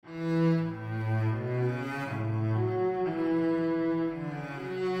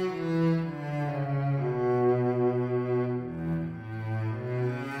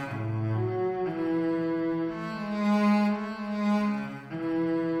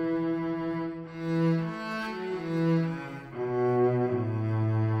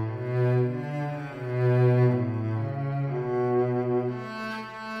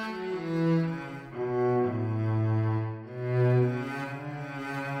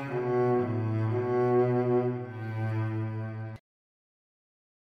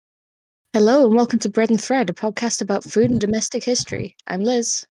Hello and welcome to Bread and Thread, a podcast about food and domestic history. I'm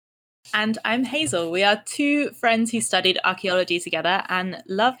Liz. And I'm Hazel. We are two friends who studied archaeology together and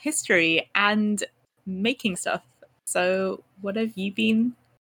love history and making stuff. So, what have you been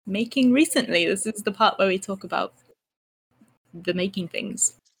making recently? This is the part where we talk about the making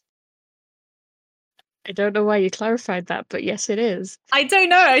things. I don't know why you clarified that, but yes, it is. I don't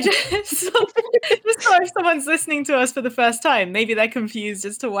know. I just thought if someone's listening to us for the first time, maybe they're confused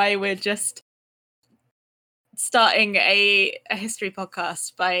as to why we're just starting a history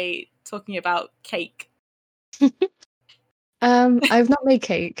podcast by talking about cake. I've not made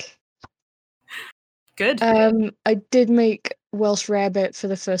cake. Good. I did make Welsh rarebit for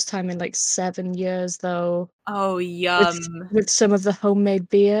the first time in like 7 years, though. Oh, yum. With some of the homemade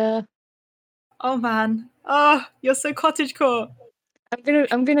beer. Oh man. Oh, you're so cottagecore.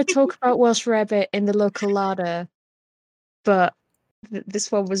 I'm gonna talk about Welsh rarebit in the local larder, but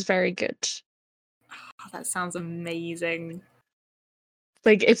this one was very good. Oh, that sounds amazing.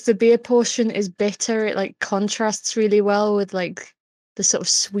 Like, if the beer portion is bitter, it like contrasts really well with like the sort of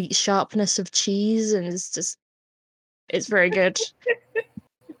sweet sharpness of cheese, and it's very good.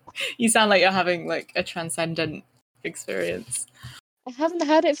 You sound like you're having like a transcendent experience. I haven't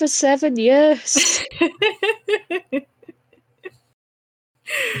had it for 7 years.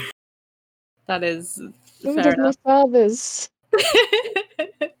 That is Food fair of my enough. father's.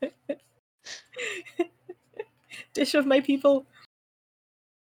 Dish of my people.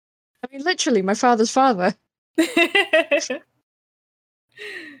 I mean, literally, my father's father.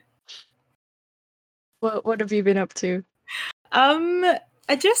 What have you been up to? I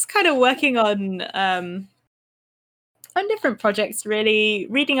just kind of working on different projects, really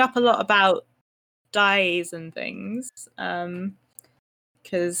reading up a lot about dyes and things,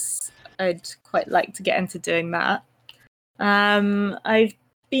 because I'd quite like to get into doing that. I've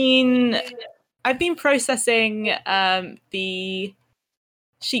been processing the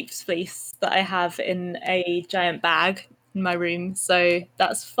sheep's fleece that I have in a giant bag in my room, so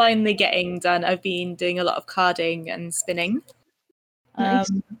that's finally getting done. I've been doing a lot of carding and spinning. Nice.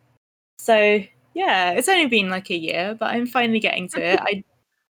 So yeah, it's only been like a year, but I'm finally getting to it. I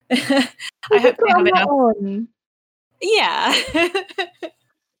hope I have enough. Yeah.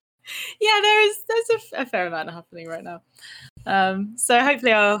 Yeah, there's a fair amount happening right now. So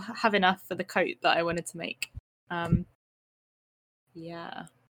hopefully I'll have enough for the coat that I wanted to make. Yeah.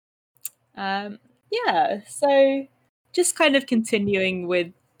 So just kind of continuing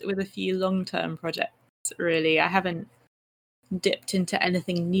with a few long-term projects, really. I haven't dipped into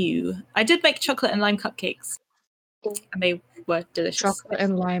anything new. I did make chocolate and lime cupcakes, and they were delicious. Chocolate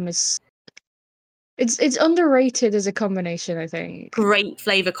and lime is... It's underrated as a combination, I think. Great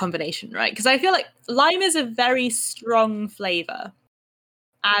flavor combination, right? Because I feel like lime is a very strong flavor,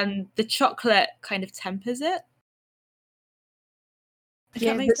 and the chocolate kind of tempers it.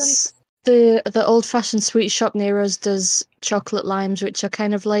 Yeah, the old-fashioned sweet shop near us does chocolate limes, which are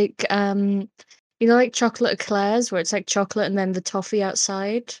kind of like like chocolate eclairs, where it's like chocolate and then the toffee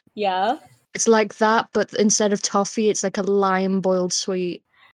outside. Yeah. It's like that, but instead of toffee, it's like a lime boiled sweet.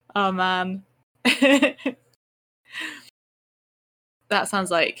 Oh man. That sounds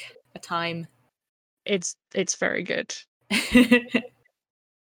like a time. It's very good.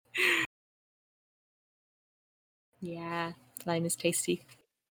 Yeah, lime is tasty.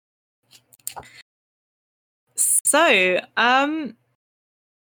 So, I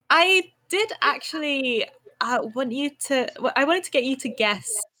did actually I wanted to get you to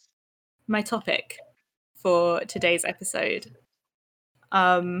guess my topic for today's episode.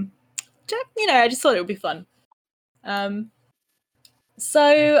 I just thought it would be fun.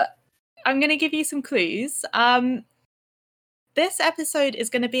 So I'm going to give you some clues. This episode is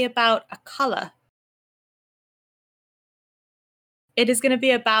going to be about a color. It is going to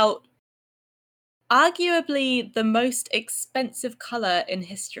be about arguably the most expensive color in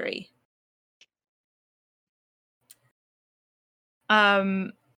history.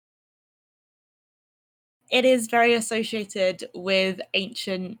 It is very associated with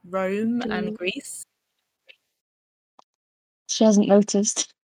ancient Rome and Greece. She hasn't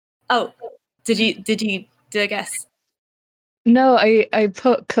noticed. Oh, did I guess? No, I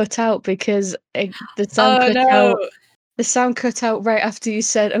put cut out because the sound cut out right after you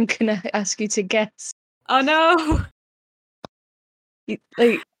said I'm gonna ask you to guess. Oh no!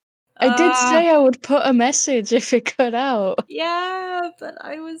 I did say I would put a message if it cut out. Yeah, but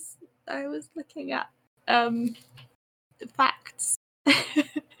I was looking at facts.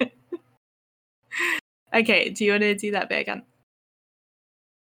 Okay, do you want to do that bit again?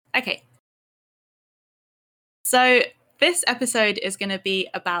 Okay. So this episode is going to be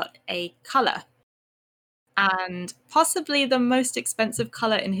about a color, and possibly the most expensive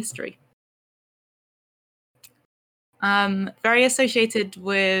color in history. Very associated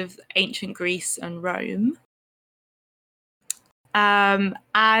with ancient Greece and Rome.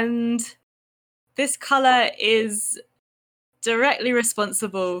 And this color is directly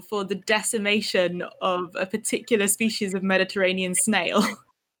responsible for the decimation of a particular species of Mediterranean snail.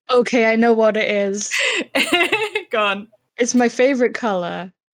 Okay, I know what it is. Go on. It's my favorite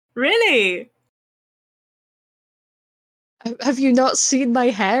color. Really? Have you not seen my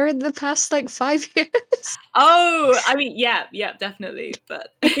hair in the past like 5 years? Oh, I mean, yeah, definitely.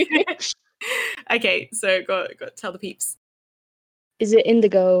 But okay, so go tell the peeps. Is it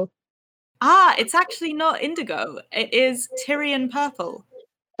indigo? It's actually not indigo. It is Tyrian purple.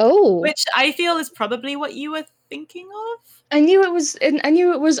 Oh, Which I feel is probably what you were thinking of. I knew it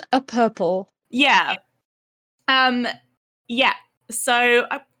was a purple. Yeah. Yeah. So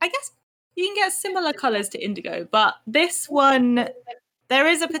I guess you can get similar colors to indigo, but this one, there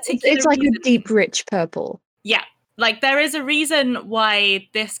is a particular It's like reason. a deep, rich purple. Yeah. Like there is a reason why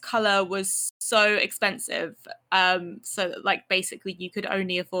this color was so expensive. So that, like basically you could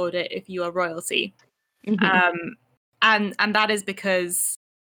only afford it if you are royalty. Mhm. And that is because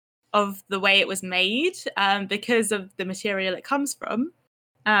of the way it was made, because of the material it comes from,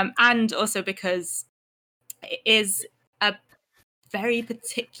 and also because it is a very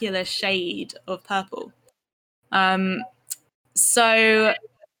particular shade of purple. So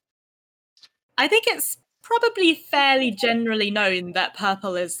I think it's probably fairly generally known that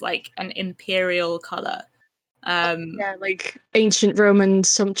purple is like an imperial color. Yeah, like ancient Roman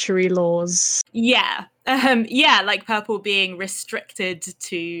sumptuary laws. Yeah. Like purple being restricted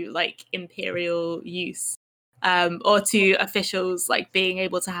to like imperial use, or to officials like being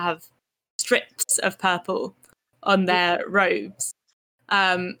able to have strips of purple on their robes.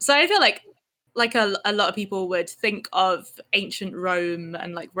 So I feel like a lot of people would think of ancient Rome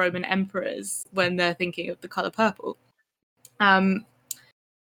and like Roman emperors when they're thinking of the color purple. But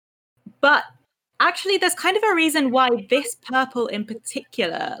actually, there's kind of a reason why this purple in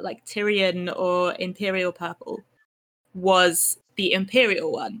particular, like Tyrian or Imperial purple, was the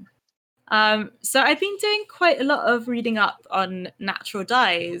Imperial one. So I've been doing quite a lot of reading up on natural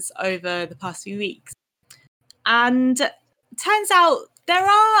dyes over the past few weeks. And turns out there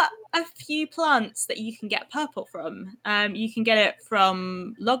are a few plants that you can get purple from. You can get it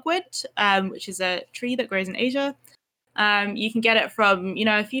from logwood, which is a tree that grows in Asia. You can get it from,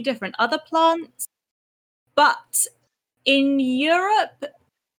 a few different other plants. But in Europe,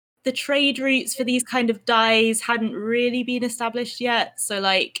 the trade routes for these kind of dyes hadn't really been established yet. So,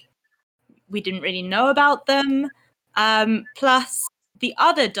 like, we didn't really know about them. Plus, the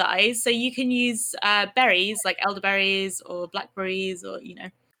other dyes, so you can use berries like elderberries or blackberries or,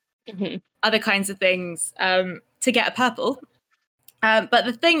 other kinds of things to get a purple. But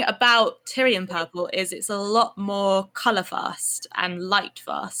the thing about Tyrian purple is it's a lot more color fast and light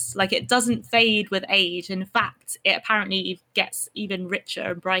fast. Like it doesn't fade with age. In fact, it apparently gets even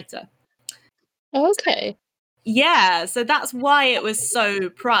richer and brighter. Okay. Yeah, so that's why it was so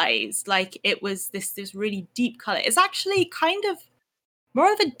prized. Like it was this really deep color. It's actually kind of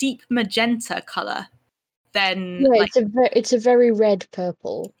more of a deep magenta color than it's a very red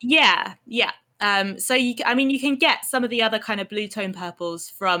purple. Yeah. So you can get some of the other kind of blue tone purples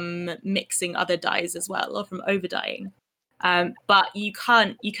from mixing other dyes as well, or from over dyeing. But you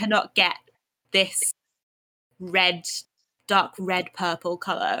cannot get this dark red purple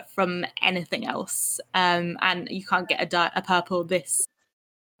color from anything else. And you can't get a purple this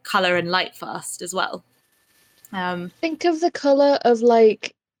color and light fast as well. Think of the color of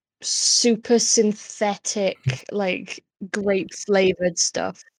like super synthetic, like grape flavored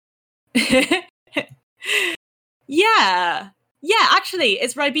stuff. Yeah, actually,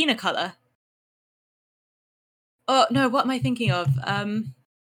 it's Ribena color. Oh no, what am I thinking of?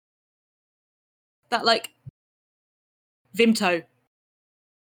 That like Vimto.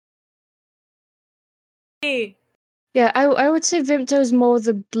 Hey. Yeah, I would say Vimto's more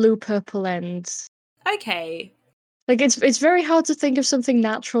the blue purple end. Okay. Like it's very hard to think of something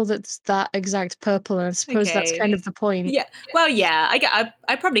natural that's that exact purple, and I suppose that's kind of the point. Yeah. Well, yeah,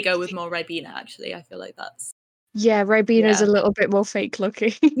 I probably go with more Ribena actually. I feel like that's Ribena's a little bit more fake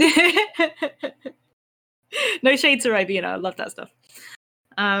looking. No shade to Ribena. I love that stuff.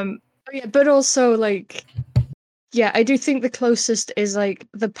 But also like I do think the closest is like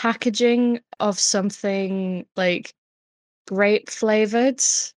the packaging of something like grape flavored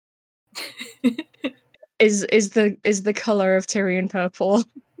is the color of Tyrian purple.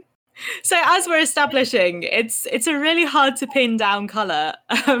 So as we're establishing, it's a really hard to pin down color,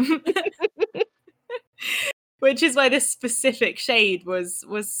 which is why this specific shade was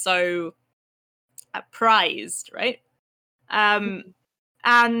so prized, right? And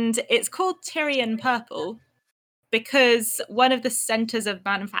it's called Tyrian purple because one of the centers of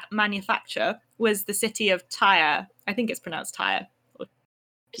manufacture was the city of Tyre. I think it's pronounced Tyre.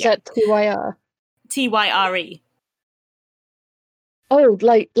 Is that Tyr? Tyre. Oh,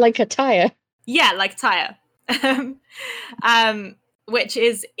 like a tire. Yeah, like Tyre. Which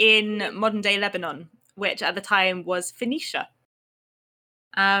is in modern day Lebanon, which at the time was Phoenicia.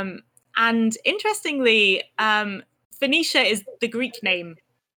 And interestingly, Phoenicia is the Greek name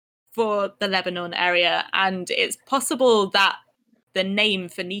for the Lebanon area, and it's possible that the name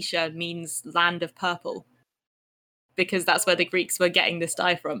Phoenicia means land of purple because that's where the Greeks were getting this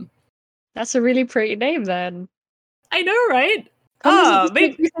dye from. That's a really pretty name, then. I know, right?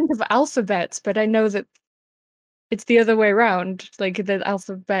 Maybe you think of alphabets, but I know that it's the other way around. Like the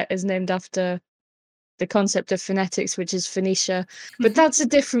alphabet is named after the concept of phonetics, which is Phoenicia. But that's a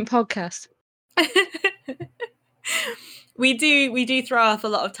different podcast. We do throw off a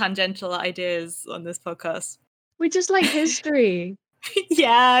lot of tangential ideas on this podcast. We just like history.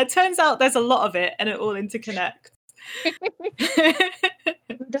 Yeah, it turns out there's a lot of it and it all interconnects.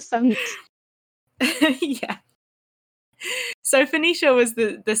 Defense. Yeah. So Phoenicia was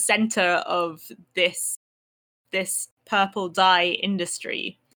the center of this purple dye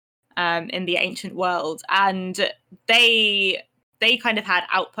industry in the ancient world, and they kind of had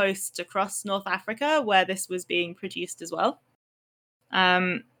outposts across North Africa where this was being produced as well.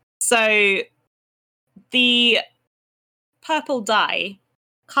 So the purple dye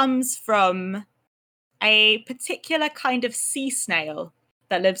comes from a particular kind of sea snail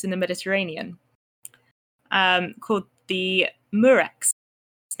that lives in the Mediterranean, called the murex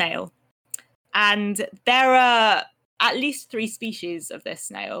snail. And there are at least 3 species of this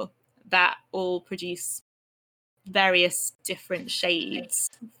snail that all produce various different shades,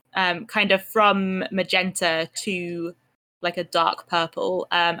 kind of from magenta to like a dark purple,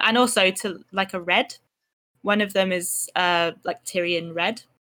 and also to like a red. One of them is like Tyrian red.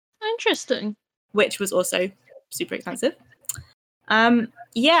 Interesting. Which was also super expensive.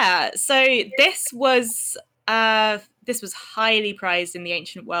 Yeah, so this was highly prized in the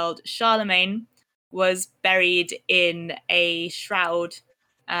ancient world. Charlemagne was buried in a shroud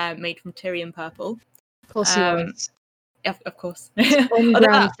made from Tyrian purple. Of course he was. Of course. On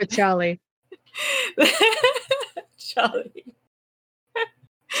ground for Charlie. Charlie.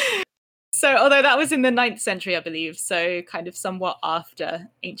 So, although that was in the 9th century, I believe, so kind of somewhat after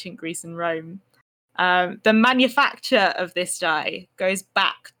ancient Greece and Rome, the manufacture of this dye goes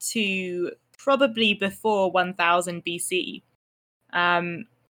back to probably before 1000 BC.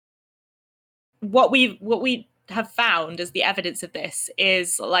 What we have found as the evidence of this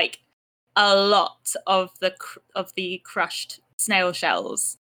is like a lot of the crushed snail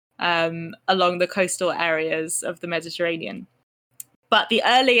shells along the coastal areas of the Mediterranean. But the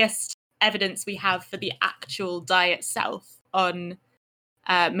earliest evidence we have for the actual dye itself on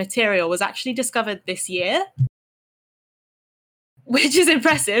material was actually discovered this year, which is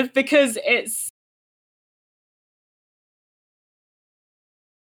impressive because it's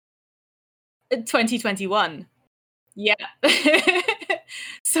in 2021. Yeah.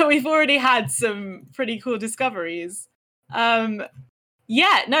 So we've already had some pretty cool discoveries.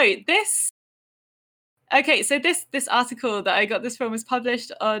 This article that I got this from was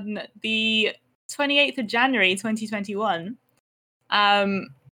published on the 28th of January 2021. And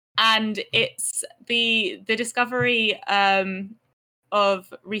it's the discovery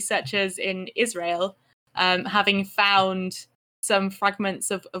of researchers in Israel having found some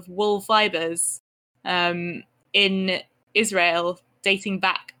fragments of wool fibers in Israel dating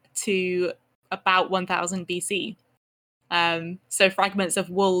back to about 1000 BC. So fragments of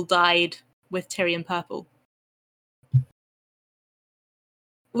wool dyed with Tyrian purple,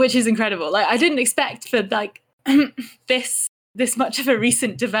 which is incredible. Like I didn't expect for like this much of a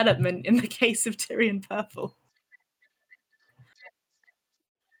recent development in the case of Tyrian purple.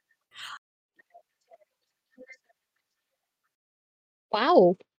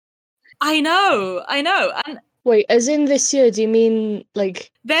 Wow. I know. And wait, as in this year, do you mean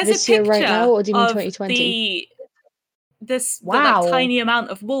like there's this a year right picture now, or do you mean of 2020? The Wow. tiny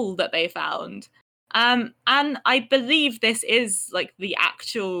amount of wool that they found. And I believe this is like the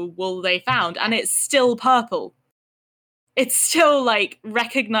actual wool they found, and it's still purple. It's still like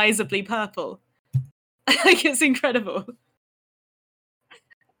recognizably purple. Like it's incredible.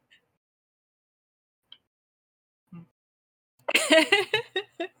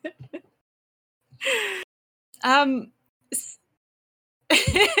 I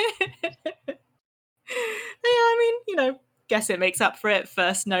mean, guess it makes up for it.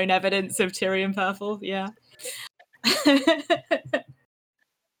 First known evidence of Tyrian purple, yeah.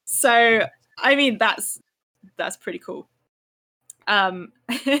 So, I mean, that's pretty cool.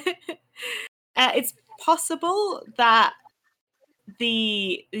 It's possible that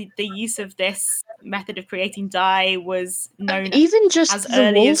the use of this method of creating dye was known even just as the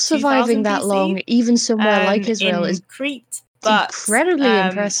early wool as surviving 2000 that BC, long, even somewhere like Israel, in is Crete, but incredibly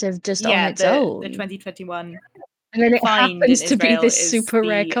impressive just on its own. The 2021 and then it find happens in to be Israel this is super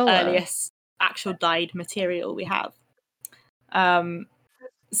rare the color. earliest actual dyed material we have.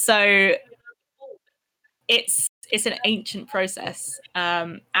 So it's an ancient process,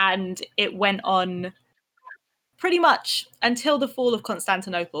 and it went on pretty much until the fall of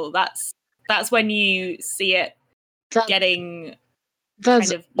Constantinople. That's when you see it getting.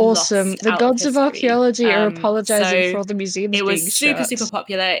 That's kind of awesome. The gods of archaeology are apologizing so for all the museums it was being super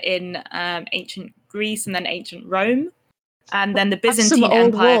popular in ancient Greece and then ancient Rome, and then the Byzantine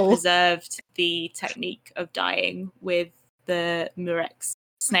Empire preserved the technique of dyeing with the Murex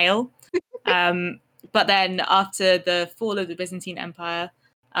snail. But then after the fall of the Byzantine Empire,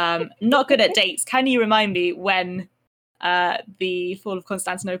 not good at dates, can you remind me when the fall of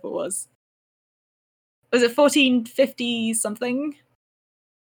Constantinople was? Was it 1450 something?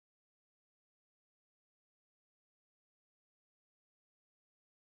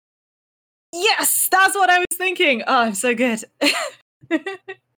 Yes, that's what I was thinking. Oh, I'm so good.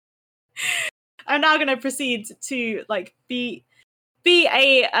 I'm now going to proceed to be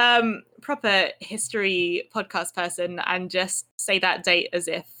a proper history podcast person and just say that date as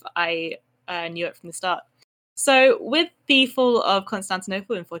if I knew it from the start. So, with the fall of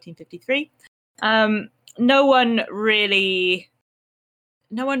Constantinople in 1453, no one really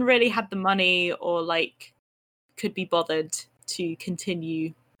had the money or could be bothered to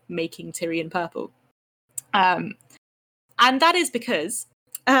continue making Tyrian purple, and that is because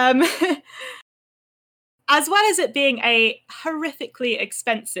as well as it being a horrifically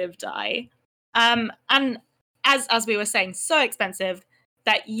expensive dye, and as we were saying, so expensive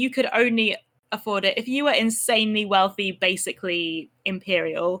that you could only afford it if you were insanely wealthy, basically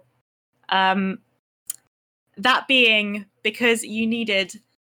imperial. That being because you needed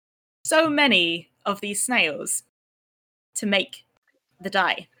so many of these snails to make the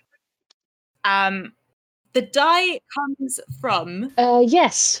dye. The dye comes from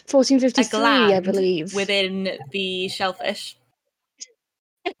 1453, a gland, I believe, within the shellfish.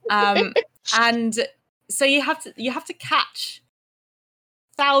 And so you have to catch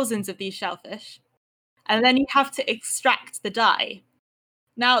thousands of these shellfish, and then you have to extract the dye.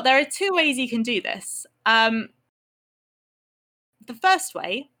 Now, there are two ways you can do this. The first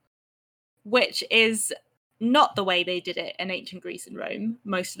way, which is not the way they did it in ancient Greece and Rome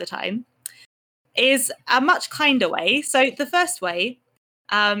most of the time, is a much kinder way. So the first way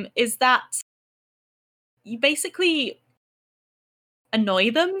is that you basically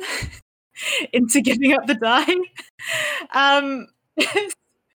annoy them into giving up the dye.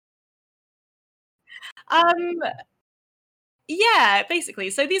 Yeah, basically.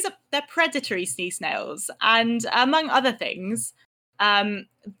 So they're predatory sea snails, and among other things,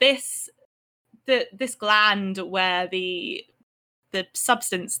 this gland where the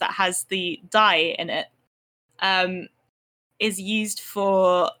substance that has the dye in it is used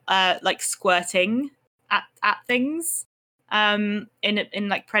for squirting at things in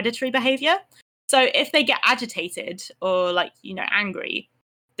predatory behavior. So if they get agitated or angry,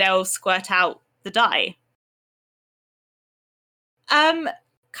 they'll squirt out the dye.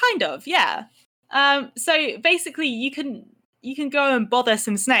 Kind of, yeah. So basically you can go and bother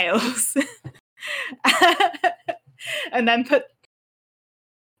some snails and then put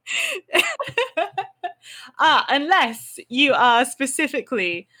unless you are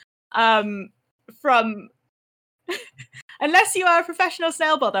specifically unless you are a professional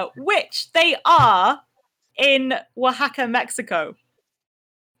snail bother, which they are in Oaxaca, Mexico.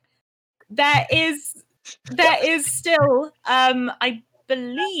 There is still I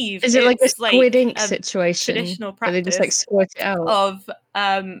believe is it like a Squid Ink situation? Traditional practice where they just squirt it out of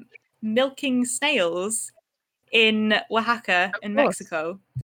milking snails in Oaxaca in Mexico.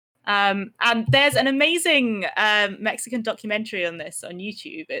 And there's an amazing Mexican documentary on this on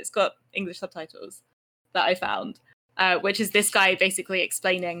YouTube. It's got English subtitles that I found, which is this guy basically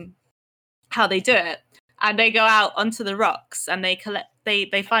explaining how they do it. And they go out onto the rocks and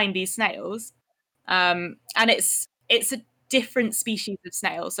they find these snails, and it's a different species of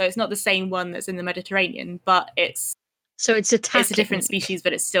snail, so it's not the same one that's in the Mediterranean, but it's a different species,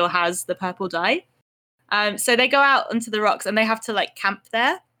 but it still has the purple dye. So they go out onto the rocks and they have to like camp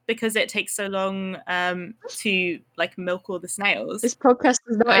there because it takes so long to like milk all the snails. This podcast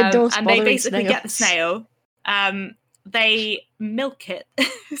does not endorse and they bothering basically get the snails. snail. They milk it.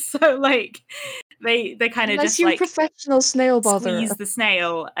 So like they kind of Unless just you're a like professional snail botherer. squeeze the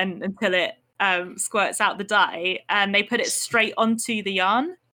snail and until it squirts out the dye, and they put it straight onto the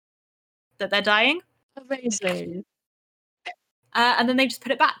yarn that they're dyeing. Amazing. And then they just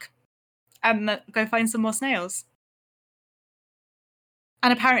put it back and go find some more snails.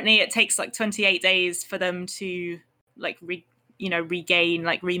 And apparently it takes like 28 days for them to like regain,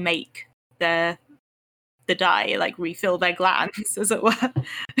 like remake the dye, like refill their glands, as it were.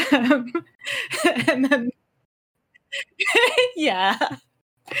 And then yeah.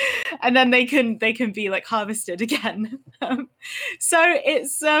 And then they can be like harvested again. So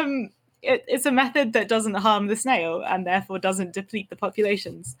it's a method that doesn't harm the snail and therefore doesn't deplete the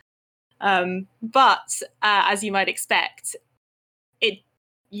populations. But as you might expect,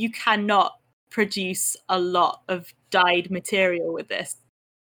 you cannot produce a lot of dyed material with this.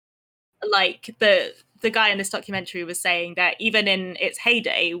 Like the guy in this documentary was saying that even in its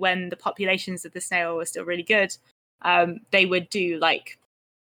heyday, when the populations of the snail were still really good, they would do like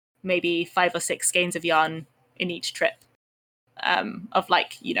maybe 5 or 6 skeins of yarn in each trip, of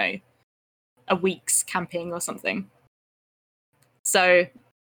like, a week's camping or something. So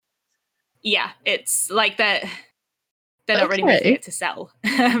yeah, it's like they're not really making it to sell.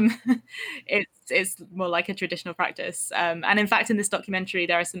 It's more like a traditional practice. And in fact, in this documentary,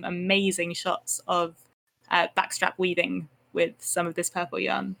 there are some amazing shots of backstrap weaving with some of this purple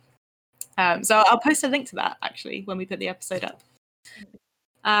yarn. So I'll post a link to that actually when we put the episode up.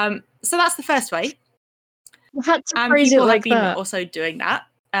 So that's the first way. And people have been also doing that,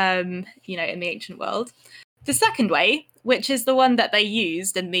 in the ancient world. The second way, which is the one that they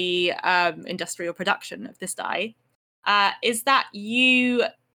used in the industrial production of this dye, is that you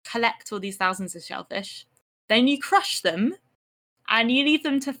collect all these thousands of shellfish, then you crush them, and you leave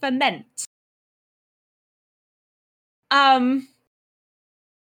them to ferment.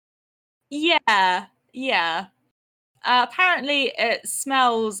 Yeah. Apparently, it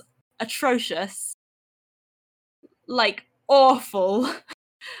smells atrocious, like awful.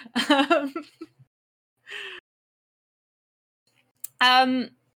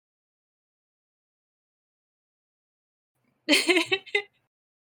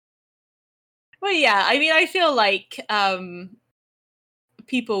 Well, yeah, I mean, I feel like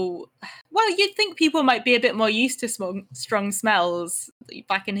you'd think people might be a bit more used to strong smells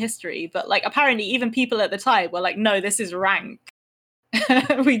back in history, but like apparently even people at the time were like, no, this is rank.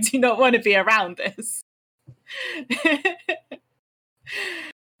 We do not want to be around this.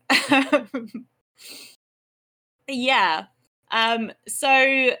 Yeah.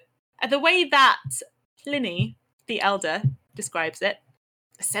 So the way that Pliny the Elder describes it,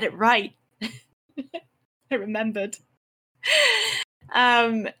 I said it right. I remembered.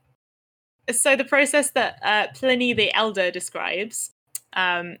 So the process that Pliny the Elder describes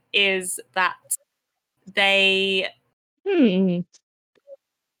is that they...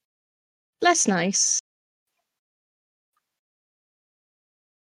 Less nice.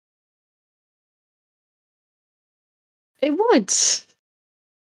 It would.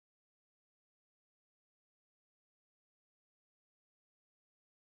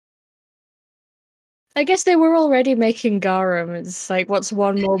 I guess they were already making garum. It's like, what's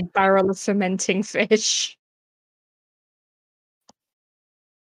one more barrel of fermenting fish?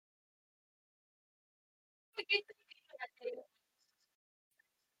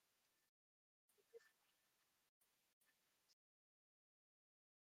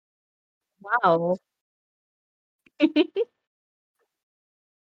 Wow.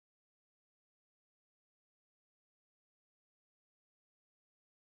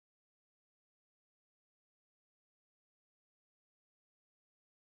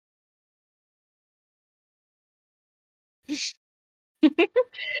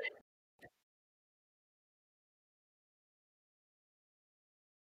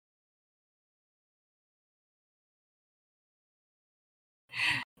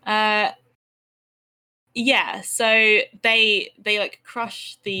 Yeah, so they like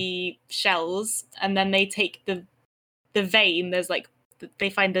crush the shells and then they take the vein. There's like they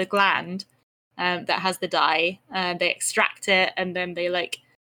find the gland that has the dye and they extract it and then they like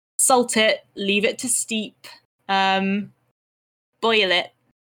salt it, leave it to steep, boil it,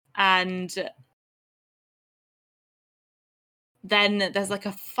 and then there's like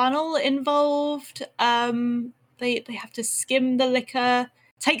a funnel involved. They have to skim the liquor.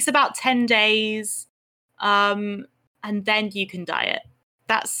 Takes about 10 days. And then you can dye it.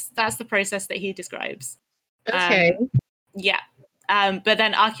 that's the process that he describes. Okay. Yeah. But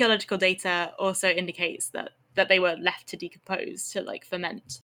then archaeological data also indicates that they were left to decompose, to like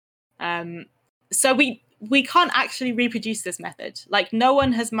ferment. So we can't actually reproduce this method. Like, no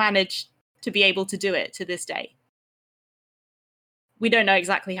one has managed to be able to do it to this day. We don't know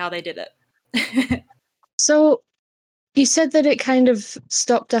exactly how they did it. So you said that it kind of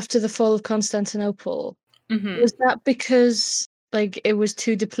stopped after the fall of Constantinople. Mm-hmm. Was that because like it was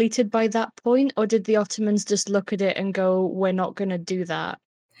too depleted by that point, or did the Ottomans just look at it and go, "We're not going to do that"?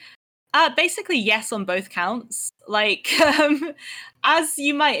 Basically, yes on both counts. Like, as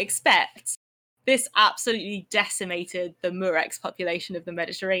you might expect, this absolutely decimated the Murex population of the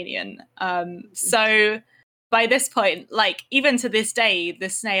Mediterranean. So by this point, like, even to this day, the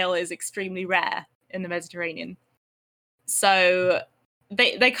snail is extremely rare in the Mediterranean. So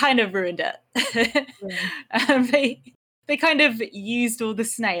they kind of ruined it. They kind of used all the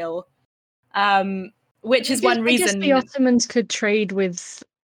snail, which is one reason. I guess the Ottomans could trade with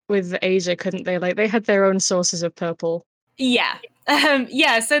Asia, couldn't they? Like, they had their own sources of purple. Yeah.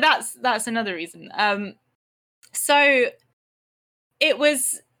 Yeah, so that's another reason. So it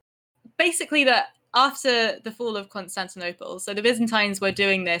was basically that after the fall of Constantinople, so the Byzantines were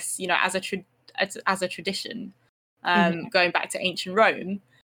doing this, you know, as a tradition, going back to ancient Rome.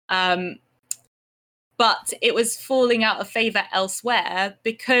 But it was falling out of favor elsewhere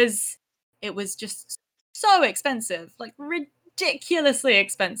because it was just so expensive, like ridiculously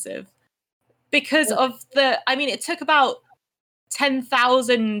expensive. Because of it took about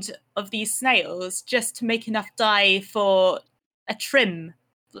 10,000 of these snails just to make enough dye for trimming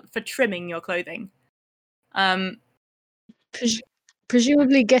your clothing.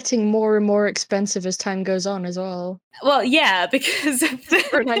 Presumably getting more and more expensive as time goes on as well. Well, yeah, because of the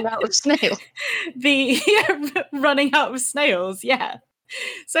running out of snails. Running out of snails, yeah.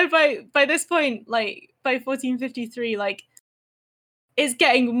 So by this point, like by 1453, like, it's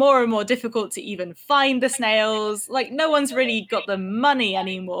getting more and more difficult to even find the snails. Like, no one's really got the money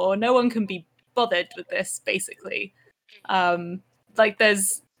anymore. No one can be bothered with this, basically. Like,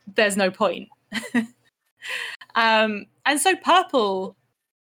 there's no point. And so purple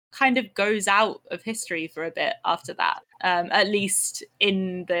kind of goes out of history for a bit after that, at least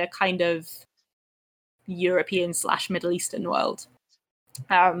in the kind of European / Middle Eastern world,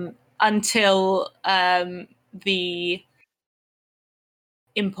 until the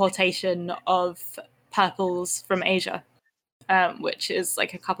importation of purples from Asia, which is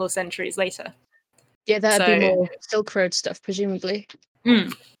like a couple of centuries later. Yeah, that'd be more Silk Road stuff, presumably.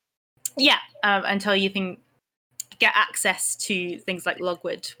 Yeah, until you can get access to things like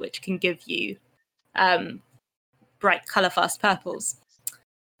logwood, which can give you bright, colour-fast purples.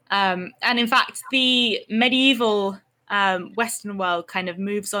 And in fact, the medieval Western world kind of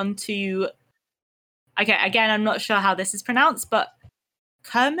moves on to, okay, again, I'm not sure how this is pronounced, but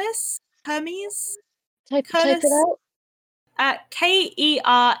Kermes? Type it out.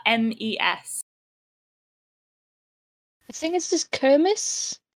 Kermes. I think it's just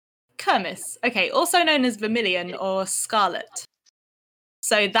Kermes. Kermes, okay, also known as vermilion or scarlet.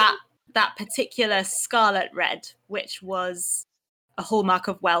 So that particular scarlet red, which was a hallmark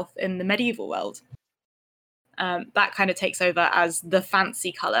of wealth in the medieval world, that kind of takes over as the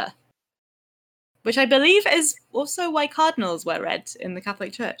fancy colour, which I believe is also why cardinals wear red in the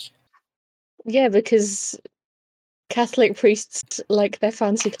Catholic Church. Yeah, because Catholic priests like their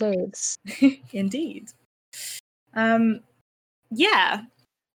fancy clothes. Indeed. Yeah.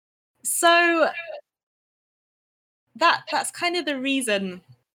 So that's kind of the reason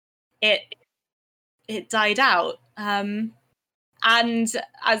it died out. And as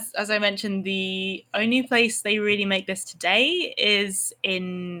I mentioned, the only place they really make this today is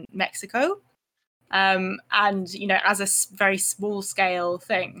in Mexico, and you know, as a very small scale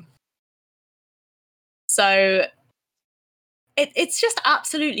thing. So it's just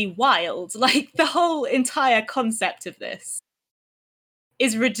absolutely wild. Like, the whole entire concept of this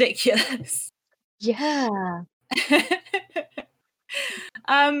is ridiculous. Yeah.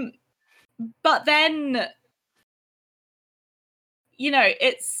 But then, you know,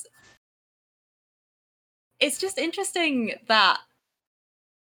 it's just interesting that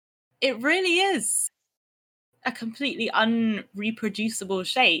it really is a completely unreproducible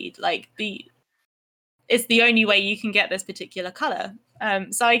shade. Like, it's the only way you can get this particular color.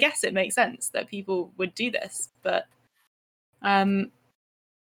 So I guess it makes sense that people would do this, but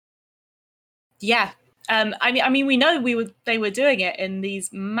yeah. I mean, we know they were doing it in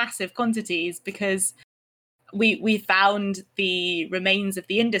these massive quantities because we found the remains of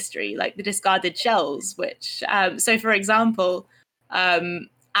the industry, like the discarded shells. Which, so for example,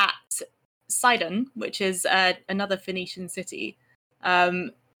 at Sidon, which is another Phoenician city,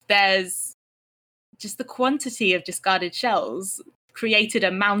 there's just the quantity of discarded shells created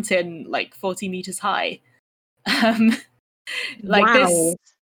a mountain like 40 meters high. Like wow.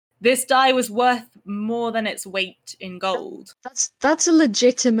 This dye was worth more than its weight in gold. That's a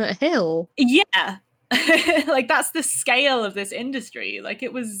legitimate hill. Yeah. Like that's the scale of this industry. Like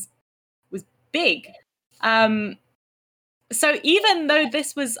it was big. So even though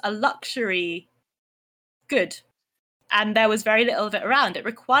this was a luxury good and there was very little of it around, it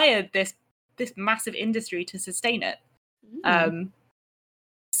required this massive industry to sustain it.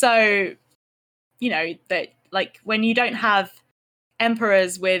 So, you know, that like when you don't have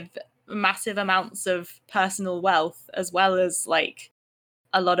emperors with massive amounts of personal wealth as well as like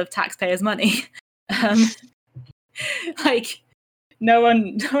a lot of taxpayers' money, like no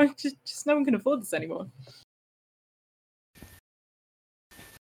one can afford this anymore.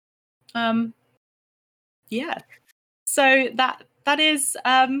 Yeah. So that is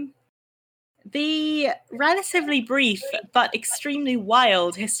the relatively brief but extremely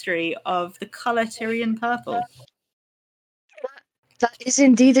wild history of the color Tyrian purple. That is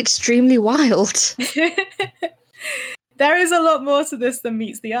indeed extremely wild. There is a lot more to this than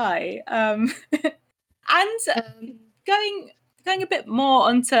meets the eye. And going a bit more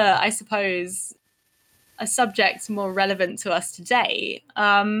onto, I suppose, a subject more relevant to us today,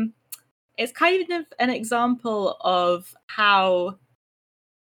 it's kind of an example of how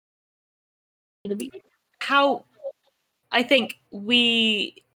I think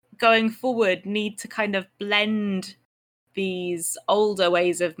we, going forward, need to kind of blend these older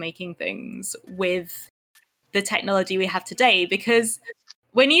ways of making things with the technology we have today. Because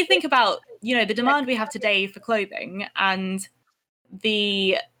when you think about, you know, the demand we have today for clothing and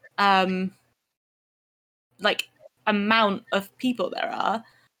the like amount of people there are,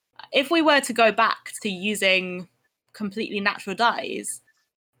 if we were to go back to using completely natural dyes,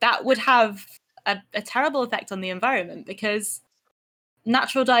 that would have a terrible effect on the environment, because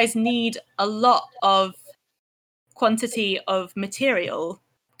natural dyes need a lot of quantity of material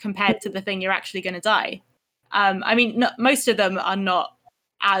compared to the thing you're actually going to dye. I mean, most of them are not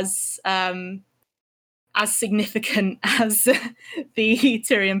as significant as the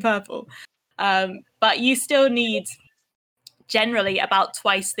Tyrian purple, but you still need generally about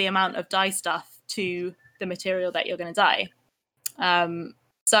twice the amount of dye stuff to the material that you're going to dye.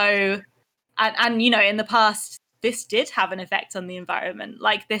 So, and you know, in the past, this did have an effect on the environment.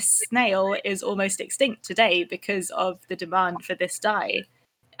 Like this snail is almost extinct today because of the demand for this dye.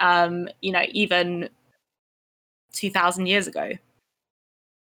 You know, even 2,000 years ago.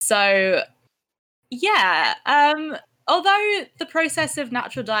 So, yeah. Although the process of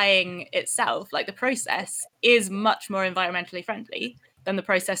natural dyeing itself, like the process, is much more environmentally friendly than the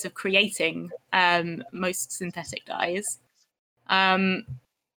process of creating most synthetic dyes,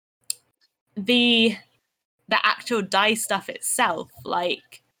 the actual dye stuff itself,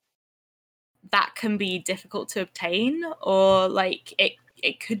 like that can be difficult to obtain, or like it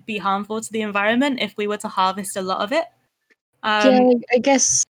could be harmful to the environment if we were to harvest a lot of it. Yeah, I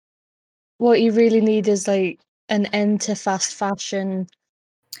guess what you really need is like an end to fast fashion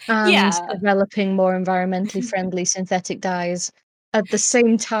and developing more environmentally friendly synthetic dyes at the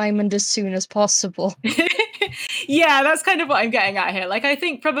same time and as soon as possible. Yeah, that's kind of what I'm getting at here. Like, I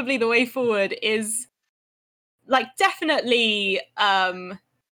think probably the way forward is like definitely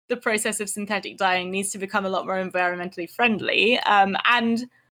the process of synthetic dyeing needs to become a lot more environmentally friendly. And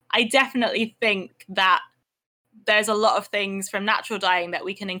I definitely think that there's a lot of things from natural dyeing that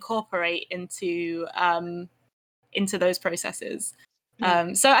we can incorporate into those processes.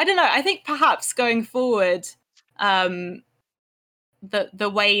 So I don't know. I think perhaps going forward, the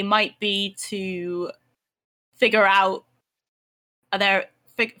way might be to figure out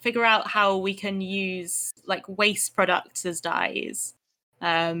how we can use like waste products as dyes,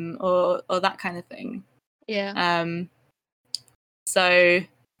 or that kind of thing. Yeah. So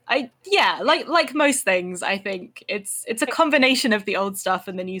like most things, I think it's a combination of the old stuff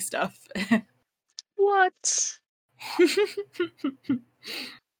and the new stuff. What?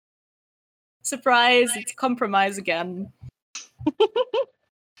 Surprise, it's compromise again.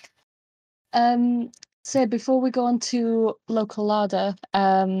 So before we go on to Local Larder,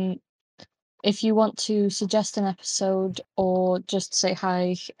 if you want to suggest an episode or just say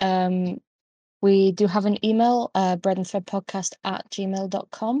hi, we do have an email,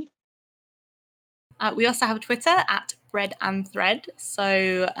 breadandthreadpodcast@gmail.com. We also have a Twitter @breadandthread,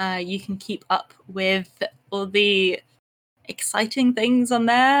 so you can keep up with all the exciting things on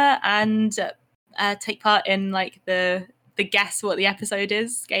there and take part in like the the guess what the episode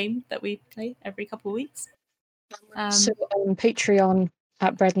is game that we play every couple of weeks. So on Patreon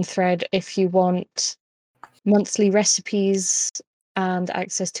at Bread and Thread, if you want monthly recipes and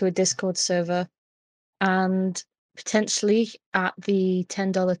access to a Discord server, and potentially at the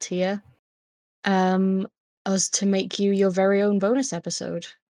 $10 tier, us to make you your very own bonus episode.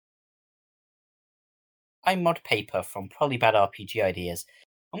 I'm Mod Paper from Probably Bad RPG Ideas,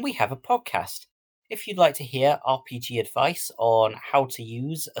 and we have a podcast. If you'd like to hear RPG advice on how to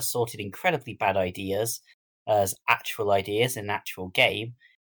use assorted incredibly bad ideas as actual ideas in an actual game,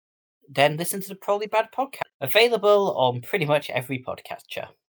 then listen to the Probably Bad podcast. Available on pretty much every podcatcher.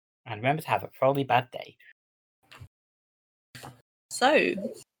 And remember to have a Probably Bad day. So,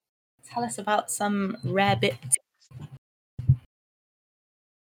 tell us about some rare bits.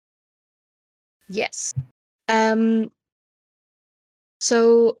 Yes.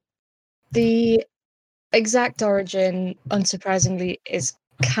 So the exact origin, unsurprisingly, is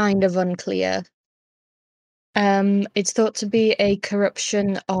kind of unclear. It's thought to be a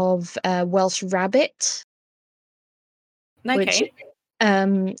corruption of Welsh rabbit, which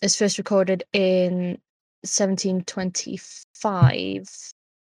is first recorded in 1725.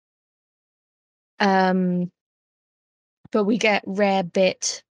 But we get rare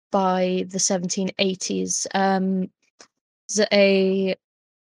bit by the 1780s. There's a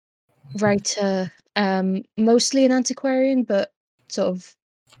writer, mostly an antiquarian, but sort of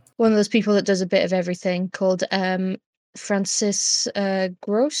one of those people that does a bit of everything, called Francis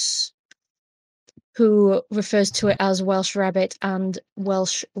Gross, who refers to it as Welsh rabbit and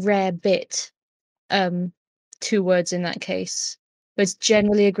Welsh rare bit, 2 words in that case. But it's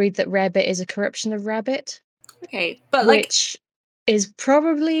generally agreed that rare bit is a corruption of rabbit. Okay, but which is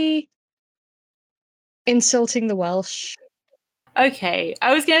probably insulting the Welsh. Okay,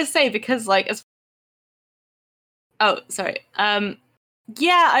 I was gonna say because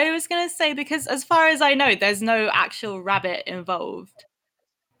yeah, I was gonna say because as far as I know, there's no actual rabbit involved.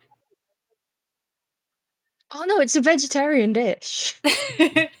 Oh no, it's a vegetarian dish.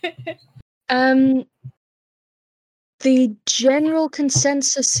 The general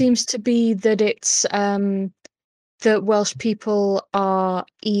consensus seems to be that it's that Welsh people are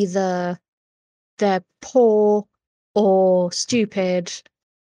either they're poor or stupid,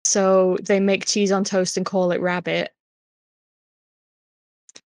 so they make cheese on toast and call it rabbit.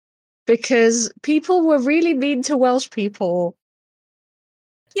 Because people were really mean to Welsh people.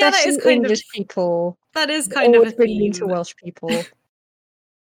 Yeah, that is kind English people. That is kind of a theme. Mean to Welsh people.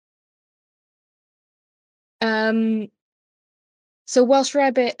 So Welsh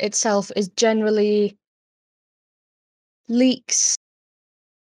rabbit itself is generally leeks,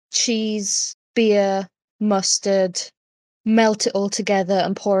 cheese, beer, mustard, melt it all together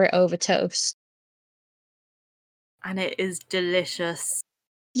and pour it over toast. And it is delicious.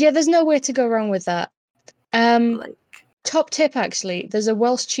 Yeah, there's no way to go wrong with that. Top tip, actually, there's a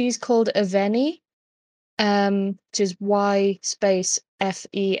Welsh cheese called Aveni, which is Y space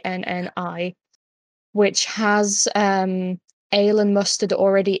FENNI, which has ale and mustard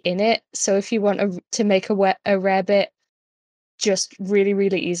already in it. So if you want to make a rarebit just really,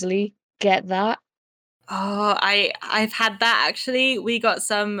 really easily, get that. Oh, I've had that actually. We got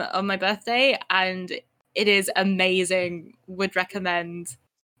some on my birthday and it is amazing. Would recommend.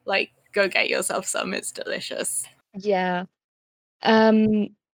 Go get yourself some. It's delicious. Yeah.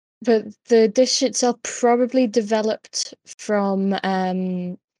 But the dish itself probably developed from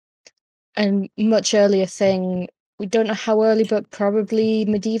a much earlier thing. We don't know how early, but probably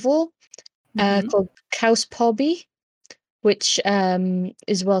medieval, called caws pobi, which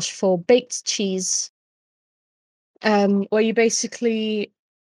is Welsh for baked cheese, where you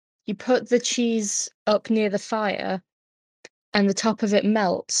put the cheese up near the fire and the top of it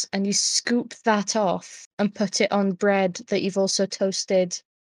melts and you scoop that off and put it on bread that you've also toasted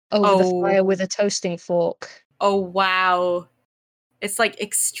over the fire with a toasting fork. Oh, wow. It's like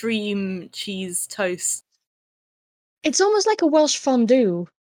extreme cheese toast. It's almost like a Welsh fondue.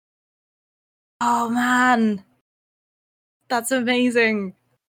 Oh, man. That's amazing.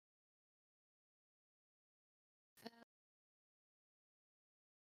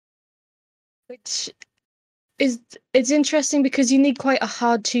 It's interesting because you need quite a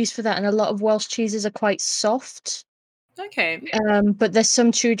hard cheese for that, and a lot of Welsh cheeses are quite soft. Okay. But there's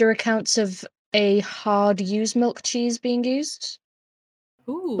some Tudor accounts of a hard ewe's milk cheese being used.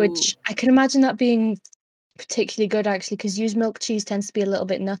 Ooh. Which I can imagine that being particularly good, actually, because ewe's milk cheese tends to be a little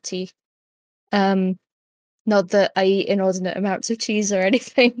bit nutty. Not that I eat inordinate amounts of cheese or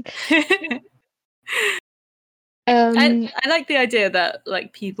anything. I like the idea that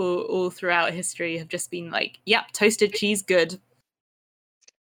like people all throughout history have just been like, yep, toasted cheese, good.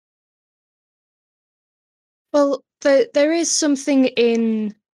 Well, there is something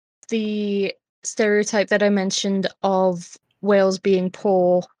in the stereotype that I mentioned of Wales being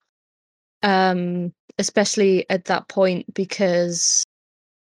poor, especially at that point, because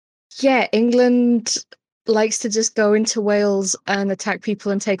yeah, England likes to just go into Wales and attack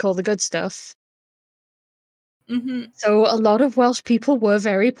people and take all the good stuff. Mm-hmm. So a lot of Welsh people were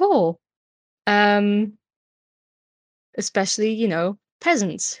very poor, especially, you know,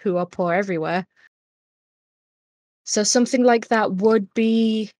 peasants who are poor everywhere. So something like that would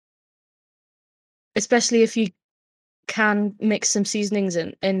be, especially if you can mix some seasonings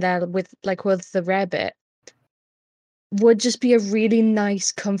in there with the rarebit, would just be a really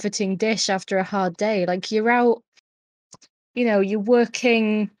nice comforting dish after a hard day. Like you're out, you know, you're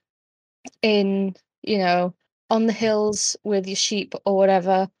working in, you know, on the hills with your sheep or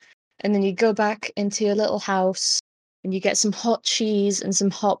whatever, and then you go back into your little house and you get some hot cheese and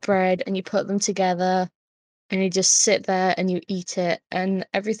some hot bread and you put them together and you just sit there and you eat it and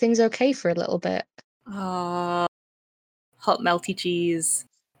everything's okay for a little bit. Hot melty cheese.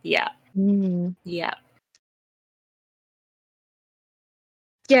 Yeah. Mm. Yeah.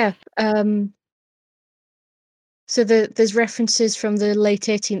 Yeah. So there's references from the late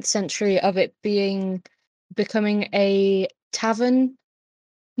 18th century of it becoming a tavern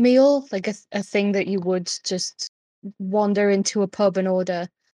meal, like a thing that you would just wander into a pub and order.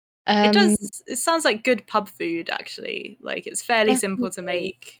 It sounds like good pub food, actually. Like it's fairly simple to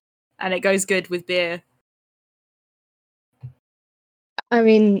make, and it goes good with beer. I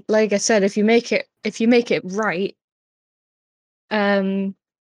mean, like I said, if you make it right,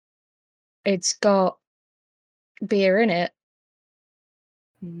 it's got beer in it.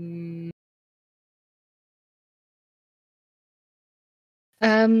 Mm.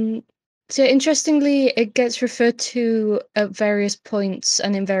 So interestingly, it gets referred to at various points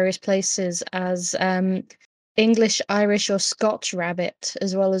and in various places as English, Irish, or Scotch rabbit,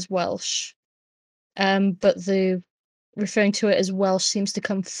 as well as Welsh. But the referring to it as Welsh seems to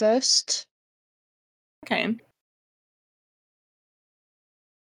come first. Okay.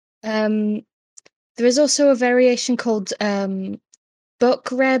 There is also a variation called buck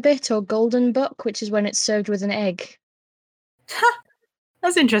rarebit or golden buck, which is when it's served with an egg.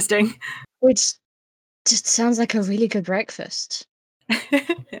 That's interesting. Which just sounds like a really good breakfast.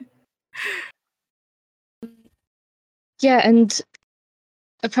 Yeah, and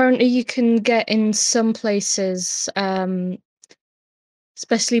apparently you can get in some places,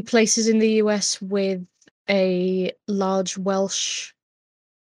 especially places in the US with a large Welsh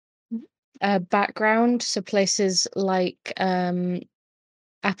background. So places like Appalachia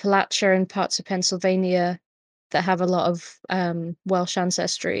and parts of Pennsylvania that have a lot of Welsh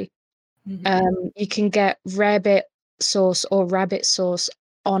ancestry. Mm-hmm. You can get rarebit sauce or rabbit sauce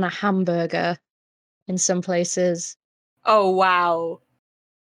on a hamburger in some places. Oh, wow.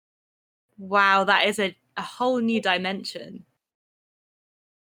 Wow, that is a whole new dimension.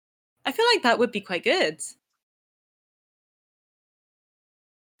 I feel like that would be quite good.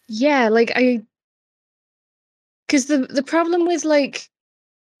 Yeah, because the problem with like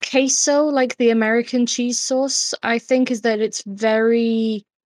queso, like the American cheese sauce, I think is that it's very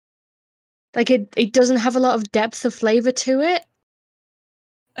like it doesn't have a lot of depth of flavor to it.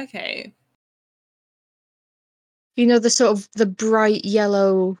 Okay. You know, the sort of the bright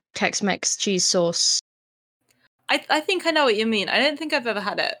yellow Tex-Mex cheese sauce. I think I know what you mean. I don't think I've ever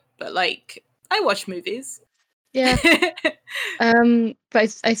had it, but like I watch movies. Yeah.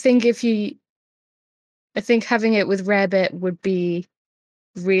 But I think I think having it with rarebit would be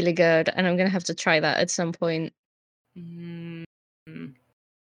really good, and I'm gonna have to try that at some point. Mm.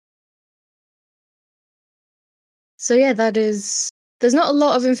 So yeah, there's not a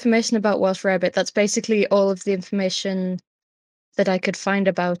lot of information about Welsh rarebit. That's basically all of the information that I could find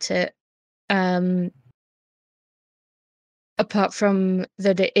about it. Apart from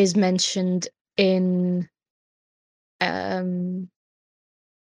that it is mentioned in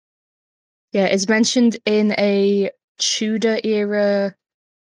it's mentioned in a Tudor era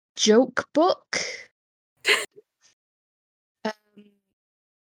joke book. Um,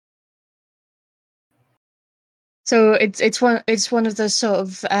 so it's one of the sort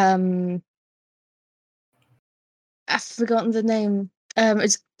of I've forgotten the name.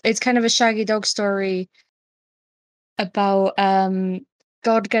 It's kind of a Shaggy Dog story about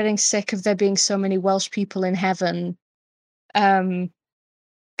God getting sick of there being so many Welsh people in heaven.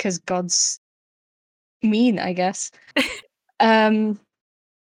 Because God's mean, I guess. And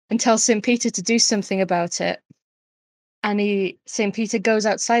tells St. Peter to do something about it. And St. Peter goes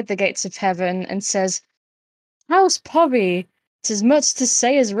outside the gates of heaven and says, "How's Pobby? 'Tis much to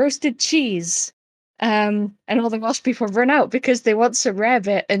say as roasted cheese." And all the Welsh people run out because they want some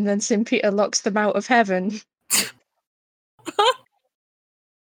rarebit, and then St. Peter locks them out of heaven.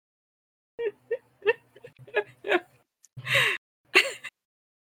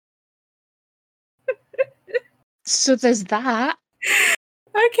 So there's that.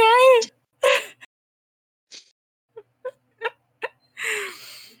 Okay.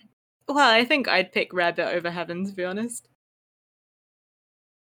 Well, I think I'd pick rarebit over heaven, to be honest.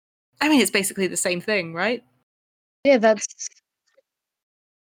 I mean, it's basically the same thing, right? Yeah,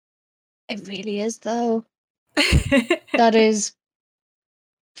 it really is, though. That is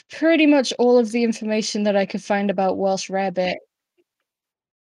pretty much all of the information that I could find about Welsh rarebit.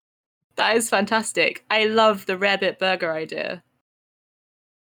 That is fantastic. I love the rarebit burger idea.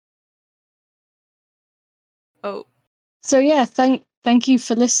 Oh. So yeah, thank you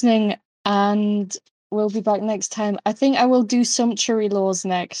for listening, and we'll be back next time. I think I will do sumptuary laws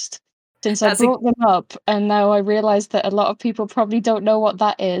next, since I brought them up, and now I realise that a lot of people probably don't know what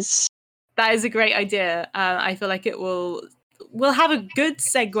that is. That is a great idea. I feel like we'll have a good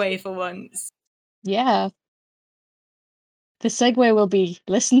segue for once. Yeah. The segue will be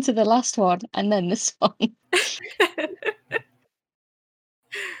listen to the last one and then this one.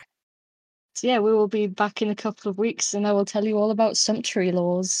 So yeah, we will be back in a couple of weeks and I will tell you all about sumptuary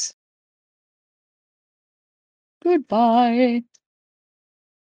laws. Goodbye.